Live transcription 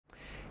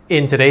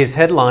In today's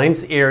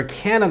headlines, Air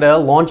Canada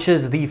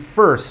launches the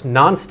first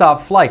non-stop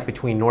flight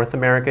between North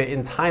America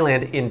and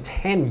Thailand in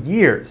 10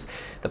 years.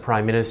 The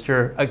Prime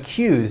Minister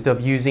accused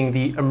of using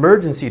the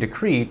emergency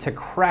decree to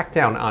crack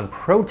down on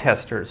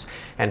protesters,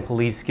 and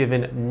police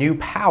given new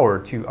power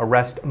to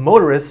arrest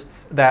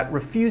motorists that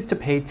refuse to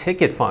pay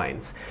ticket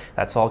fines.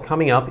 That's all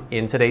coming up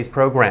in today's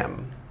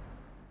program.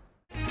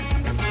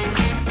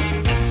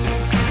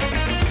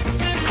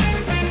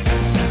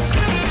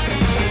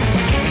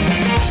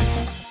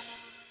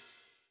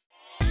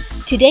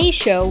 Today's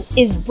show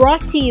is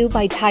brought to you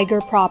by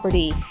Thaiger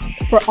Property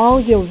for all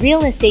your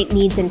real estate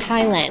needs in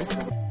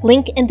Thailand.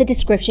 Link in the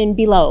description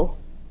below.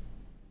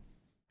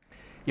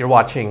 You're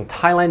watching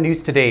Thailand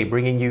News Today,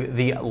 bringing you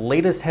the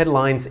latest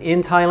headlines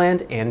in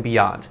Thailand and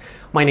beyond.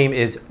 My name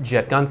is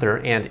Jet Gunther,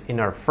 and in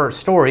our first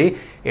story,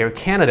 Air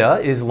Canada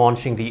is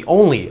launching the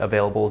only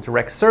available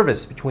direct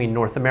service between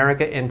North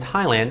America and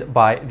Thailand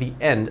by the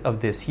end of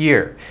this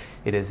year.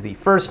 It is the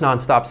first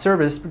non-stop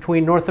service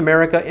between North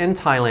America and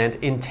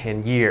Thailand in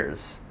 10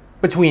 years.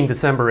 Between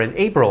December and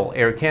April,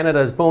 Air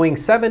Canada's Boeing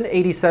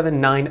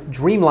 787-9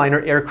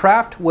 Dreamliner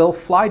aircraft will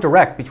fly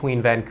direct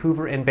between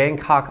Vancouver and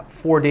Bangkok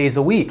 4 days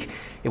a week.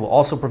 It will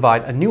also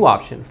provide a new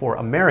option for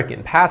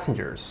American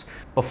passengers.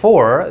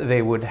 Before,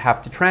 they would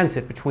have to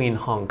transit between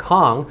Hong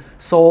Kong,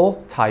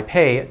 Seoul,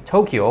 Taipei,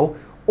 Tokyo,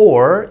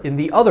 or in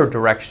the other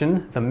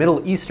direction, the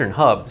Middle Eastern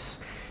hubs.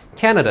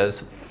 Canada's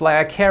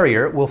flag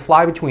carrier will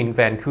fly between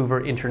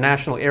Vancouver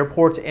International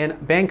Airport and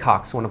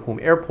Bangkok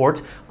Suvarnabhumi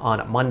Airport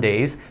on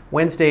Mondays,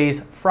 Wednesdays,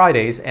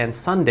 Fridays, and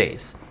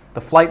Sundays. The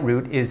flight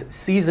route is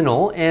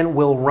seasonal and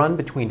will run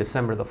between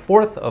December the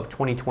 4th of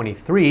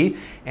 2023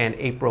 and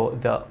April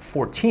the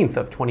 14th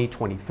of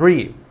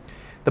 2023.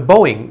 The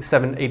Boeing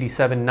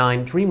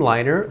 787-9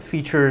 Dreamliner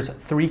features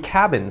 3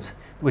 cabins,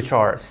 which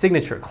are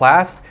Signature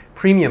Class,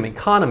 Premium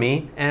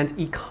Economy, and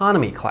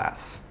Economy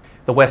Class.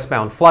 The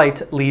westbound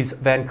flight leaves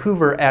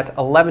Vancouver at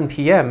 11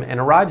 p.m.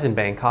 and arrives in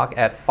Bangkok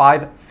at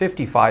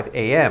 5:55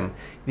 a.m.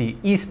 The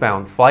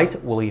eastbound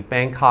flight will leave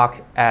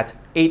Bangkok at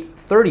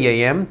 8:30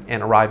 a.m.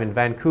 and arrive in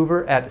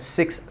Vancouver at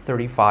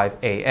 6:35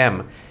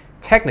 a.m.,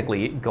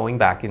 technically going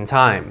back in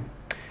time.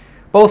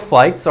 Both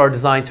flights are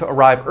designed to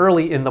arrive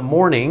early in the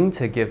morning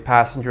to give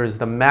passengers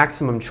the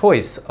maximum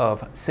choice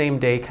of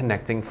same-day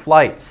connecting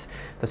flights.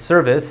 The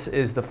service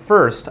is the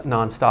first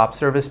non-stop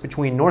service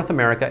between North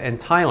America and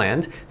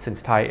Thailand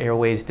since Thai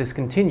Airways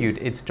discontinued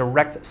its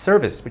direct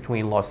service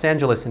between Los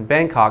Angeles and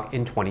Bangkok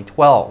in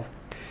 2012.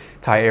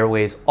 Thai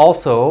Airways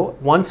also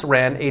once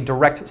ran a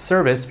direct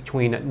service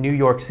between New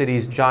York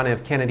City's John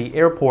F. Kennedy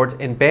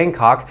Airport and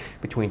Bangkok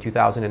between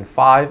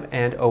 2005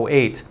 and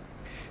 2008.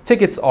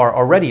 Tickets are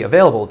already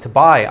available to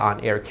buy on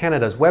Air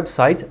Canada's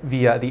website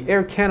via the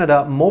Air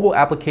Canada mobile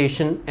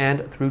application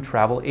and through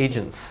travel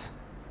agents.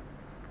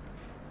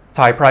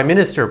 Thai Prime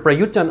Minister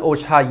Prayut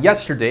Chan-o-cha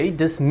yesterday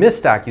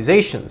dismissed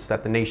accusations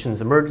that the nation's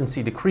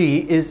emergency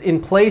decree is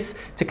in place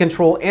to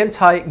control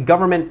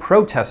anti-government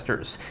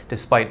protesters,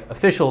 despite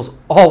officials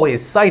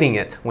always citing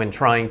it when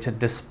trying to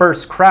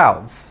disperse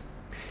crowds.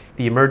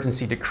 The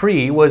emergency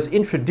decree was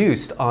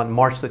introduced on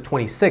March the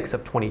 26th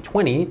of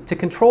 2020 to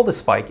control the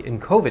spike in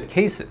COVID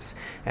cases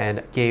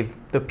and gave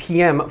the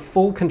PM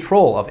full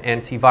control of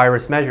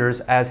antivirus measures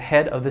as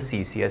head of the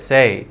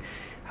CCSA.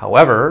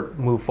 However,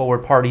 Move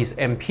Forward Party's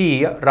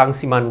MP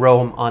Rangsiman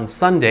Rome on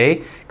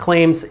Sunday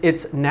claims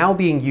it's now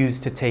being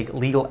used to take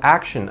legal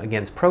action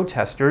against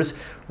protesters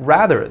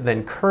rather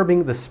than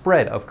curbing the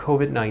spread of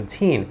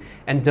COVID-19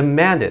 and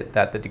demanded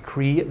that the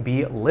decree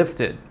be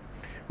lifted.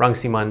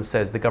 Rangsiman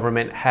says the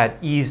government had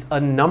eased a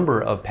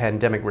number of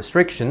pandemic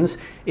restrictions,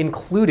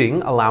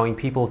 including allowing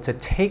people to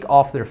take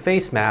off their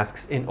face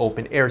masks in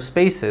open air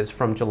spaces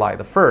from July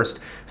the 1st,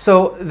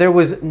 so there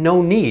was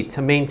no need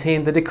to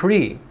maintain the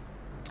decree.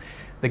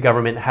 The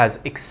government has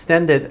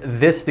extended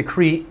this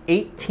decree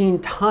 18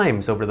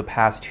 times over the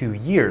past 2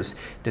 years,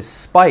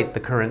 despite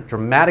the current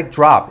dramatic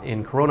drop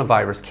in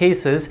coronavirus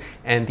cases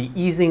and the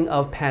easing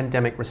of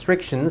pandemic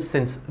restrictions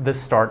since the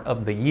start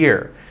of the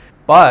year.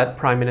 But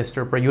Prime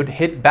Minister Prayut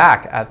hit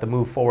back at the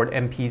Move Forward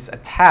MP's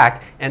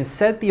attack and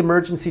said the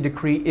emergency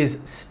decree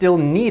is still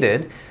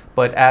needed,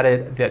 but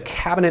added the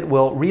cabinet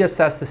will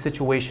reassess the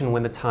situation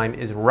when the time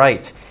is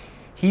right.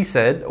 He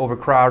said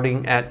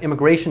overcrowding at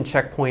immigration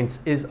checkpoints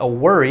is a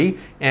worry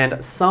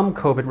and some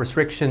COVID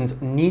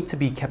restrictions need to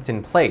be kept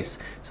in place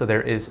so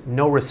there is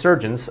no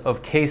resurgence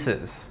of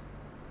cases.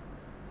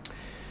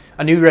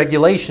 A new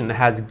regulation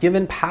has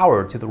given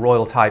power to the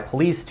Royal Thai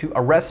Police to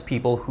arrest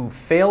people who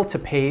fail to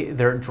pay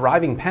their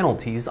driving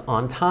penalties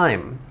on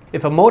time.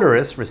 If a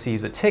motorist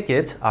receives a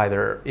ticket,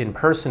 either in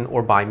person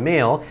or by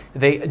mail,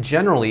 they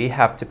generally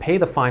have to pay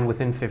the fine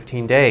within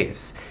 15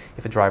 days.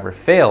 If a driver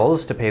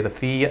fails to pay the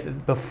fee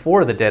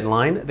before the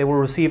deadline, they will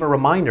receive a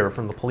reminder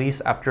from the police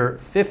after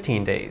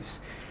 15 days.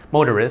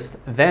 Motorists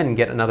then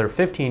get another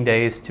 15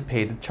 days to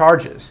pay the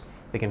charges.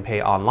 They can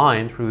pay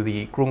online through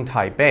the Krung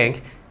Thai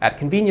Bank, at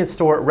convenience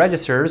store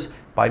registers,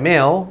 by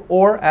mail,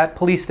 or at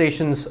police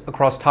stations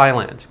across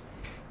Thailand.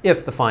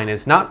 If the fine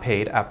is not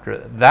paid after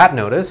that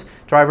notice,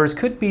 drivers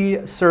could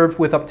be served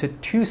with up to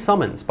 2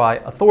 summons by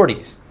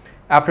authorities.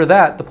 After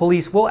that, the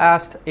police will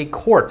ask a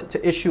court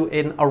to issue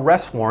an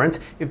arrest warrant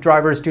if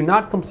drivers do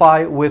not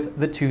comply with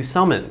the 2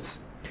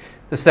 summons.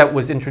 The step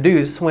was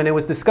introduced when it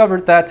was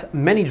discovered that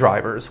many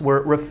drivers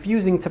were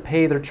refusing to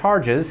pay their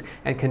charges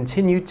and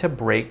continued to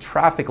break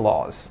traffic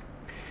laws.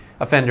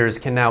 Offenders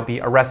can now be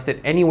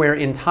arrested anywhere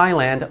in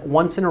Thailand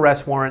once an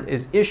arrest warrant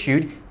is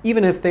issued,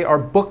 even if they are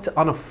booked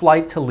on a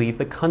flight to leave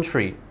the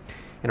country.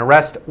 An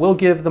arrest will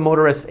give the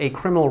motorist a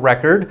criminal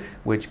record,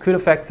 which could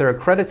affect their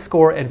credit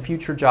score and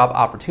future job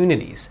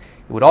opportunities.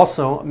 It would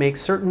also make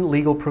certain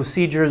legal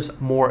procedures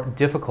more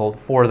difficult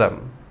for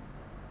them.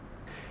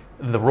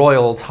 The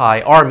Royal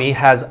Thai Army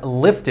has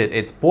lifted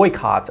its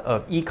boycott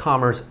of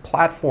e-commerce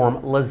platform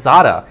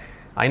Lazada.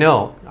 I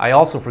know, I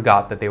also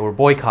forgot that they were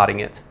boycotting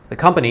it. The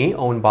company,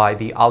 owned by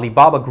the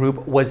Alibaba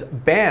Group, was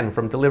banned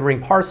from delivering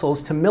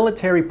parcels to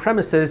military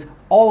premises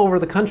all over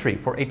the country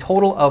for a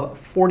total of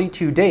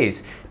 42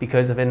 days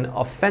because of an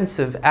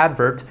offensive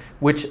advert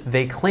which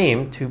they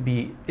claim to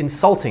be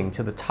insulting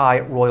to the Thai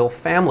royal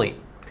family.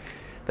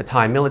 The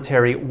Thai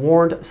military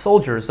warned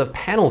soldiers of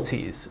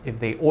penalties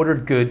if they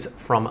ordered goods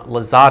from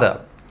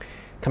Lazada.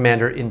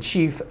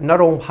 Commander-in-Chief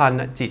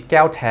Narongpan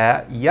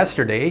Jitkaeotae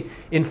yesterday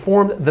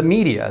informed the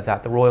media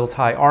that the Royal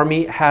Thai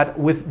Army had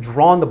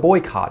withdrawn the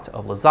boycott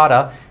of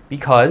Lazada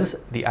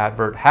because the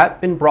advert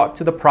had been brought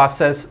to the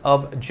process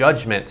of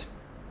judgment.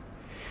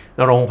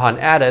 Narongpan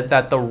added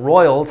that the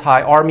Royal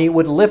Thai Army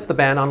would lift the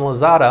ban on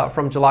Lazada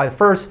from July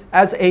 1st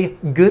as a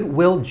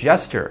goodwill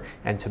gesture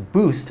and to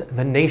boost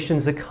the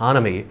nation's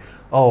economy.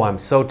 Oh, I'm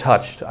so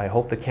touched. I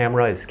hope the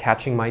camera is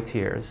catching my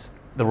tears.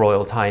 The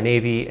Royal Thai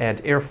Navy and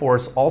Air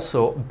Force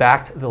also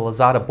backed the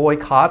Lazada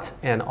boycott,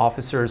 and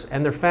officers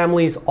and their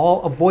families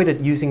all avoided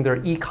using their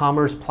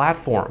e-commerce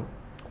platform.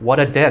 What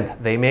a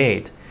dent they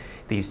made.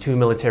 These 2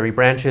 military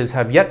branches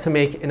have yet to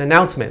make an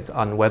announcement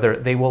on whether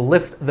they will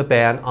lift the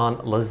ban on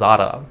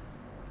Lazada.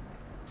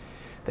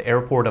 The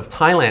airport of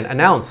Thailand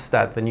announced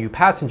that the new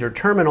passenger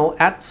terminal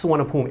at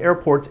Suvarnabhumi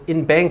Airport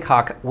in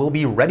Bangkok will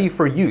be ready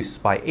for use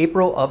by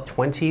April of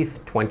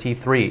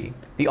 2023.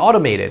 The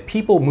automated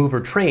People Mover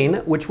train,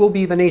 which will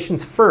be the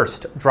nation's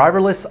first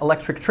driverless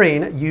electric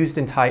train used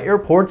in Thai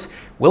airports,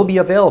 will be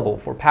available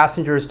for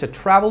passengers to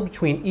travel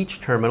between each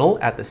terminal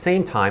at the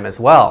same time as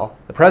well.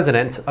 The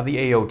president of the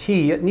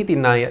AOT,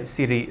 Nitinai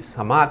Siri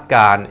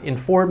Samatkan,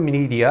 informed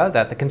media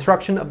that the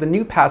construction of the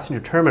new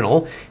passenger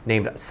terminal,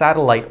 named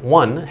Satellite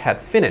 1,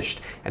 had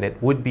finished, and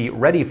it would be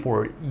ready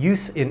for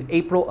use in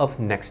April of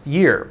next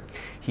year.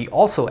 He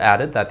also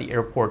added that the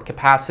airport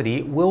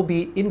capacity will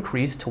be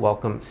increased to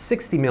welcome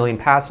 60 million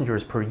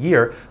passengers per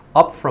year,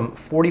 up from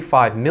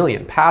 45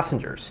 million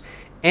passengers.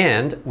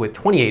 And with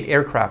 28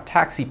 aircraft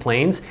taxi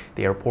planes,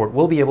 the airport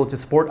will be able to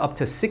support up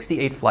to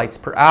 68 flights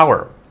per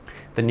hour.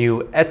 The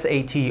new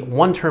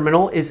SAT-1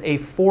 terminal is a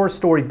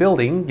 4-story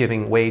building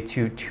giving way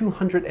to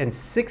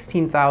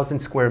 216,000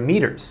 square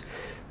meters.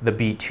 The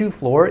B2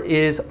 floor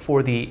is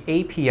for the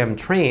APM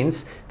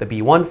trains, the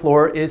B1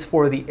 floor is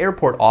for the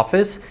airport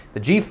office, the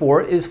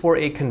G4 is for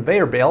a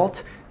conveyor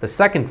belt, the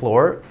 2nd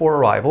floor for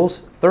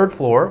arrivals, 3rd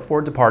floor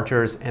for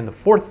departures, and the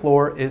 4th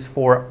floor is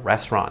for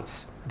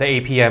restaurants.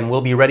 The APM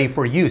will be ready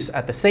for use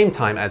at the same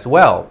time as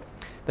well.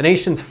 The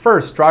nation's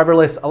first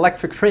driverless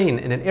electric train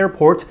in an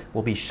airport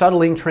will be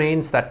shuttling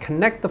trains that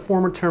connect the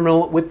former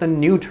terminal with the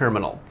new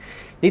terminal.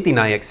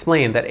 Nitinai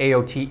explained that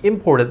AOT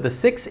imported the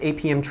 6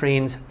 APM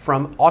trains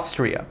from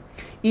Austria.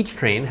 Each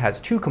train has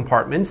 2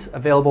 compartments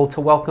available to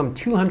welcome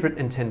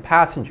 210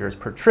 passengers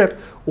per trip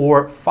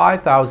or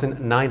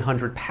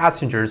 5,900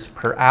 passengers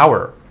per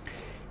hour.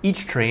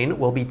 Each train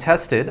will be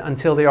tested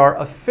until they are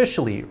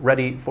officially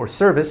ready for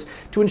service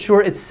to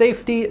ensure its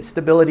safety,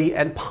 stability,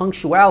 and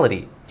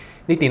punctuality.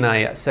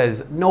 Nitinai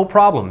says no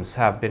problems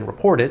have been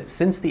reported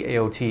since the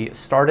AOT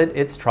started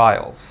its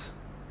trials.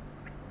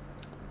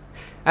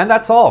 And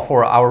that's all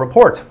for our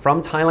report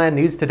from Thailand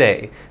News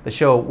Today. The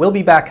show will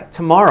be back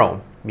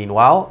tomorrow.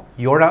 Meanwhile,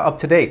 you're now up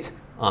to date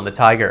on the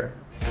Thaiger.